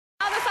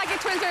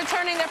twins are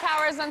turning their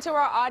powers onto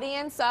our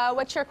audience.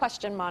 What's your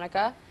question,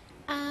 Monica?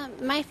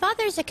 My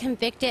father's a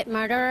convicted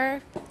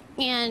murderer,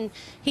 and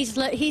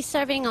he's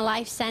serving a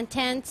life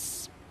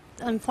sentence.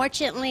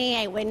 Unfortunately,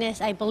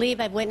 I believe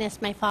I've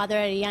witnessed my father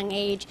at a young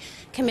age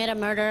commit a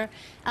murder.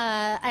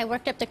 I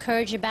worked up the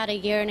courage about a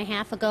year and a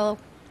half ago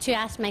to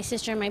ask my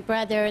sister and my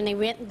brother, and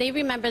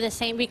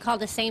they recall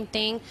the same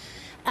thing.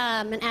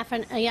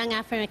 A young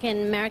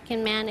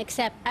African-American man,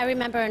 except I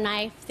remember a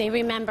knife, they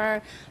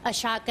remember a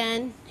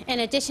shotgun.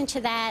 In addition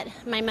to that,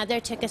 my mother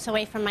took us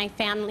away from my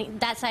family,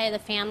 that side of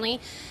the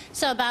family.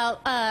 So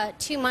about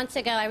 2 months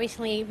ago, I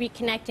recently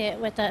reconnected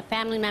with a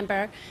family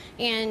member,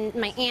 and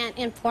my aunt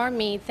informed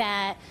me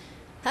that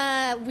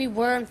we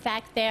were, in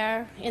fact,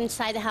 there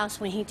inside the house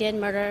when he did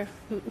murder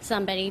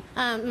somebody.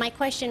 My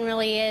question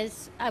really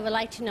is, I would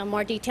like to know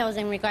more details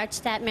in regards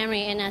to that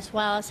memory, and as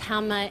well as how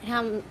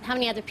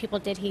many other people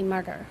did he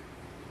murder?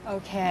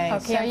 Okay,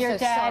 Okay, so your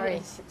dad sorry.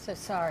 is, so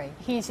sorry.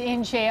 he's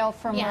in jail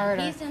for murder.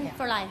 Yeah, he's in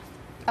for life.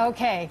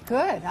 Okay,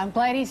 good. I'm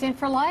glad he's in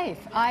for life.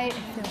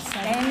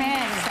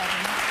 Amen.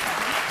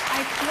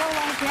 I feel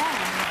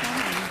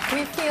like,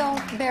 we feel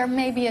there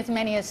may be as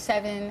many as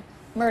 7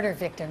 murder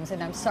victims,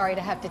 and I'm sorry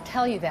to have to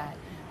tell you that.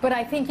 But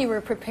I think you were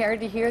prepared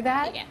to hear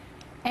that, Yeah.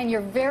 and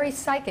you're very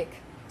psychic,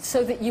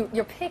 so that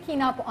you're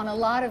picking up on a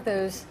lot of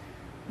those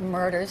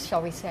murders,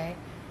 shall we say,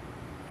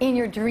 in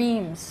your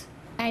dreams.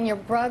 And your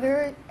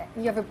brother,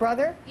 you have a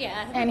brother?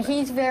 Yeah. And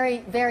he's very,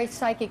 very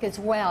psychic as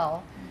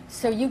well.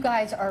 So you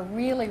guys are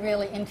really,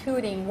 really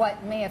intuiting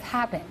what may have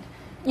happened.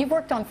 You've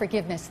worked on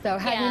forgiveness, though,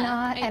 have you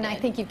not? I I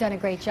did. think you've done a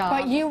great job.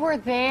 But you were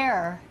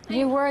there.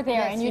 You were there,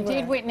 Yes, and you you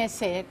did were.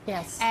 witness it.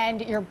 Yes.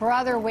 And your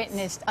brother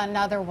witnessed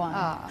another one.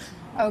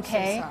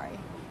 Okay. So sorry.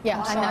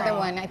 Yeah, I'm another sorry.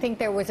 one. I think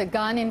there was a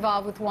gun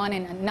involved with one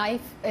and a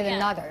knife in Yeah.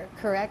 another,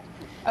 correct?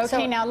 Okay,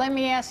 So- now let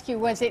me ask you,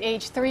 was it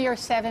age 3 or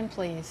 7,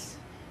 please?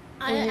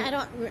 I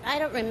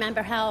don't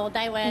remember how old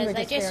I was. were I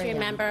just just very young.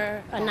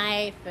 remember a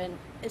knife and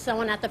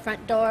someone at the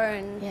front door,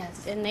 and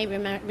Yes. and they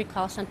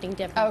recall something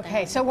different.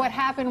 Okay, than- so what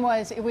happened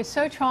was it was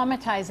so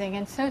traumatizing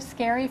and so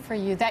scary for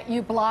you that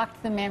you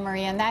blocked the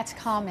memory, and that's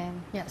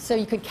common. Yeah, so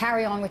you could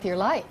carry on with your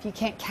life. You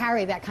can't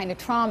carry that kind of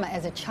trauma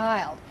as a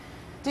child.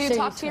 Do you So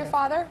talk to your sort of-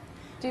 father?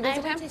 Do you I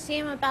visit went him? to see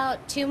him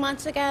about 2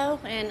 months ago,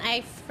 and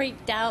I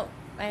freaked out.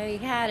 I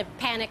had a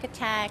panic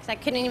attacks. I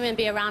couldn't even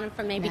be around him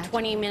for maybe Imagine.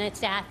 20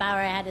 minutes to half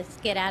hour. I had to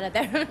get out of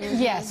there.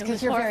 Yes, It because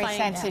was you're very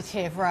horrifying.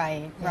 sensitive,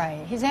 right,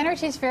 right. His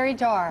energy is very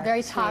dark.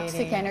 Very toxic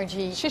sweetie.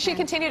 energy. Should she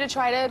continue to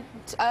try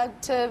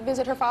to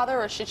visit her father,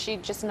 or should she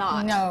just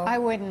not? No. I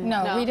wouldn't.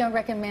 No, No. we don't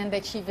recommend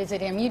that she visit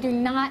him. You do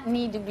not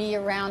need to be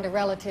around a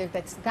relative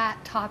that's that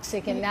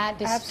toxic and that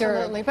disturbed.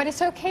 Absolutely, but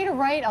it's okay to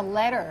write a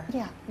letter.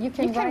 Yeah, you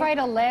can write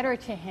a letter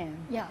to him.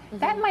 Yeah.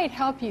 That might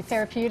help you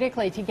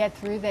therapeutically to get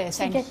through this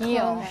to and get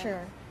heal.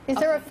 closure. Is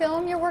there a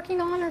film you're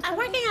working on or I'm something?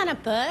 working on a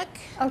book.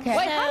 Okay.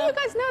 Wait, how do you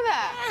guys know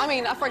that? I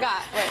mean, I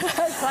forgot. Wait.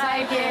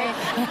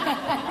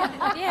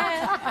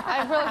 Yeah.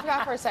 I really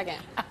forgot for a second.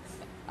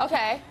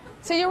 Okay.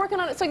 So you're working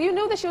on it. So you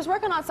knew that she was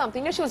working on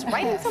something. You knew she was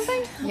writing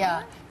something?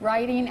 Yeah,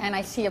 writing, and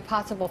I see a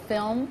possible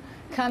film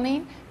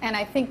coming, and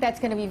I think that's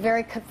going to be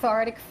very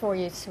cathartic for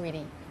you,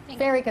 sweetie.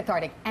 Very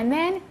cathartic. And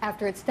then,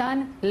 after it's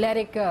done, let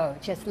it go.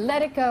 Just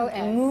let it go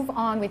and move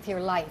on with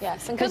your life.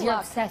 Yes, and because good you're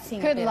luck. obsessing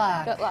a Good bit.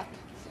 luck. Good luck.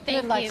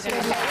 Thank Good luck, you sweetie.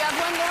 very Okay, much. we have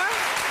one more.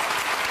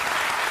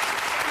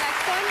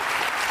 Next one.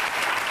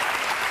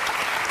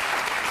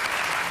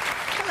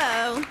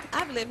 Hello.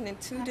 I've lived in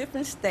 2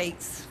 different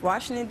states,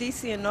 Washington,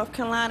 D.C. and North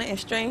Carolina, and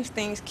strange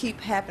things keep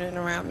happening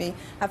around me.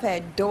 I've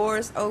had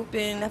doors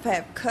open, I've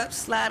had cups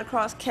slide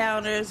across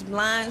counters,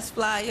 blinds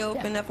fly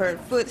open, I've heard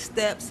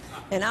footsteps,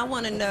 and I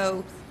want to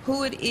know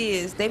who it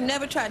is. They've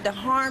never tried to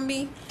harm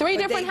me. 3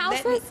 but different they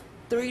let me- houses?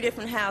 3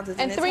 different houses.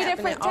 And it's 3 happened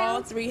different in all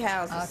towns? 3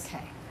 houses.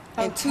 Okay.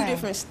 In 2 Okay.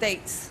 different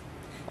states.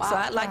 Wow. So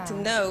I'd like to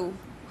know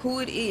who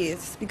it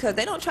is, because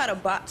they don't try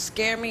to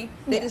scare me.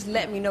 They just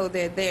let me know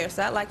they're there.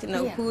 So I'd like to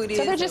know Yeah. who it is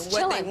So they're and just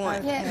what they chilling.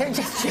 want. Yeah, they're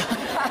just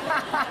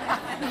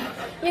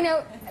You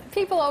know,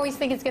 people always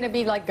think it's going to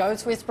be like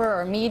Ghost Whisperer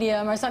or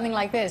Medium or something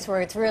like this,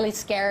 where it's really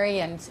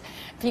scary and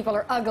people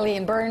are ugly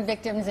and burn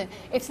victims, and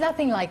it's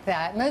nothing like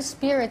that. Most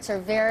spirits are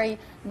very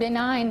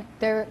benign.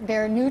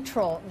 They're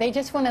neutral. They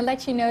just want to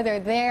let you know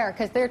they're there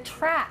because they're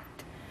trapped.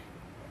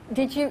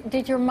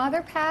 Did your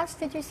mother pass,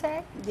 did you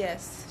say?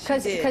 Yes, she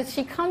did. Because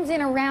she comes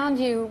in around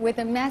you with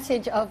a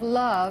message of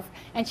love,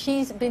 and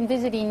she's been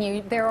visiting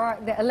you.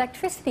 The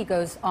electricity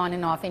goes on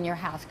and off in your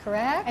house,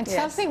 correct? And Yes.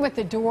 something with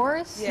the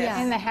doors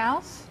Yes. in the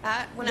house?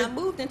 When I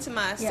moved into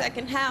my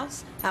second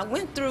house, I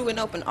went through and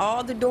opened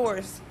all the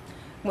doors.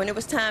 When it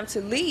was time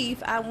to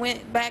leave, I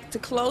went back to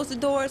close the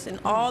doors, and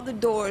all the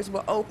doors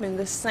were open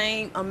the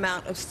same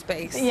amount of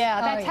space.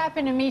 Yeah, that's yeah.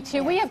 happened to me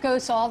too. We have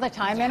ghosts all the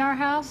time in our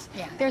house.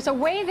 Yeah. There's a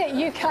way that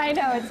you kind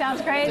of, it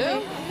sounds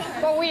crazy,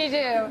 but we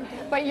do.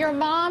 But your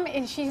mom,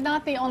 she's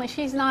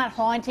not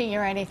haunting you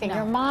or anything. No.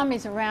 Your mom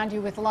is around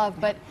you with love,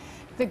 but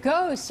the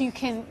ghosts, you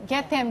can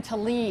get them to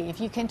leave.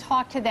 You can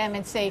talk to them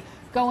and say,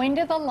 go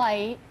into the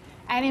light,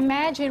 and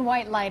imagine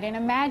white light, and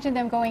imagine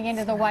them going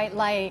into the white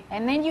light,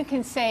 and then you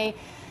can say,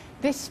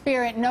 this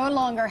spirit no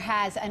longer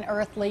has an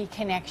earthly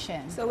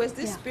connection. So is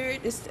this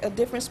spirit is a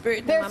different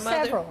spirit than There's my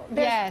mother? several.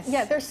 Yes.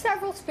 Yeah, there's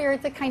several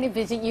spirits that kind of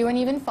visit you and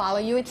even follow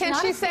you. It's Can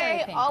not she a scary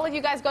say thing. all of you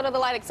guys go to the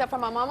light except for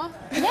my mama?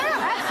 Yeah,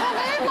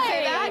 absolutely.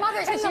 Say that? Your mother's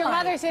in Because the your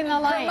light. mother's in the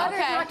light. Her mother's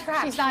Okay. not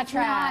trapped. She's not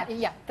trapped.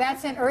 Yeah,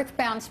 that's an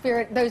earthbound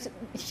spirit.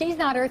 She's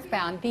not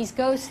earthbound. These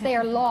ghosts, they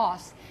are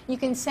lost. You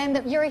can send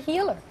them. You're a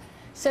healer,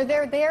 so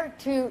they're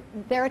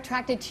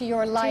attracted to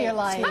your light. your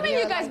light. How many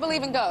of you guys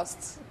believe in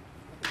ghosts?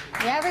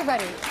 Yeah,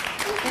 everybody.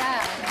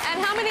 Yeah.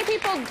 And how many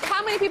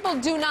people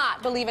do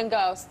not believe in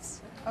ghosts?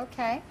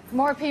 Okay.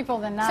 More people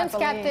than not Some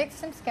believe. skeptics.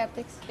 Some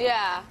skeptics.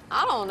 Yeah,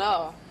 I don't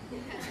know.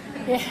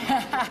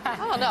 I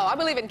don't know. I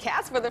believe in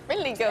Casper the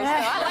Friendly Ghost, though.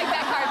 I like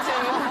that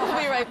cartoon.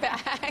 We'll be right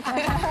back.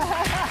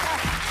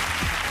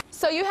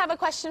 So you have a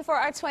question for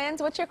our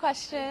twins. What's your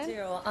question? I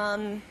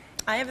do.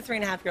 I have a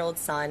 3.5-year-old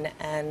son,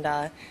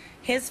 and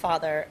his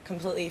father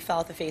completely fell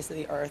off the face of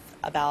the earth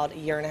about a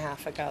year and a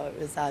half ago. It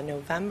was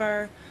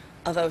November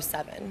of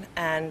 '07,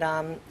 and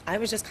I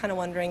was just kind of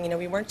wondering,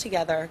 we weren't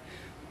together,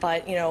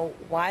 but,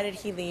 why did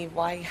he leave?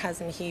 Why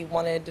hasn't he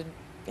wanted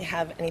to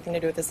have anything to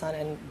do with his son,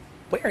 and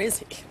where is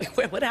he?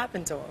 What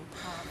happened to him?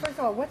 First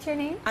of all, what's your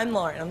name? I'm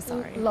Lauren, I'm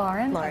sorry.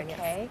 Lauren. Lauren, yes.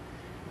 Okay.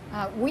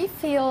 We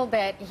feel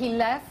that he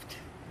left,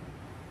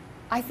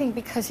 I think,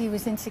 because he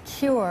was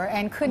insecure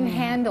and couldn't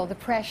handle the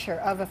pressure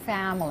of a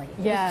family.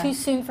 Yeah. It was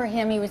too soon for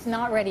him. He was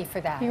not ready for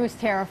that. He was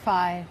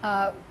terrified.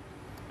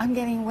 I'm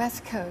getting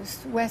West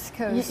Coast, He's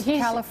California. He's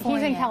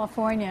in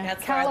California.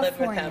 That's where I lived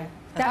with him.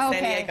 That's San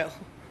okay. Diego.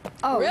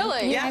 Oh,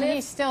 Really? Yeah. And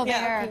he's still Yeah.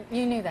 there.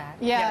 You knew that.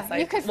 Yeah, Yes,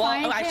 you could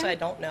find him. actually, I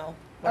don't know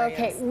where he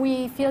Okay, is.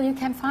 we feel you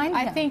can find him.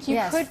 I think you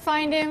Yes. could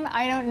find him.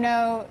 I don't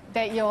know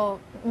that you'll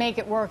make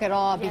it work at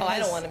all. Because, Oh, I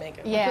don't want to make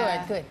it.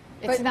 Yeah, Good.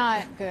 It's But-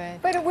 not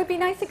good. But it would be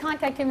nice to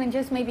contact him and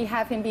just maybe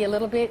have him be a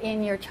little bit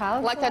in your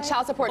child's Like that life.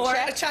 child support Or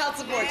check? a child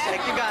support check.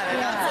 You got it.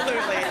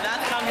 Absolutely.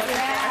 That's what I'm looking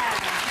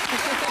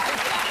for.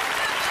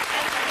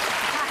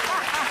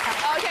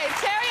 Okay,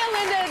 Terry and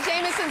Linda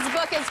Jameson's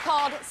book is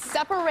called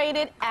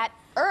Separated at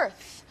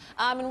Earth.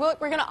 And we're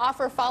going to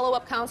offer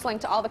follow-up counseling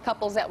to all the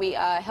couples that we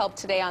helped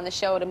today on the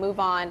show to move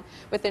on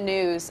with the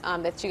news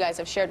that you guys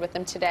have shared with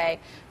them today.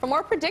 For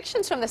more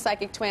predictions from the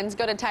Psychic Twins,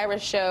 go to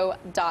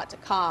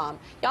tyrashow.com.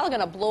 Y'all are going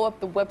to blow up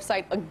the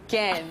website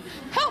again.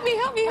 Help me,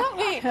 help me, help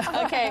me.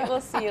 Okay,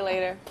 we'll see you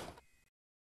later.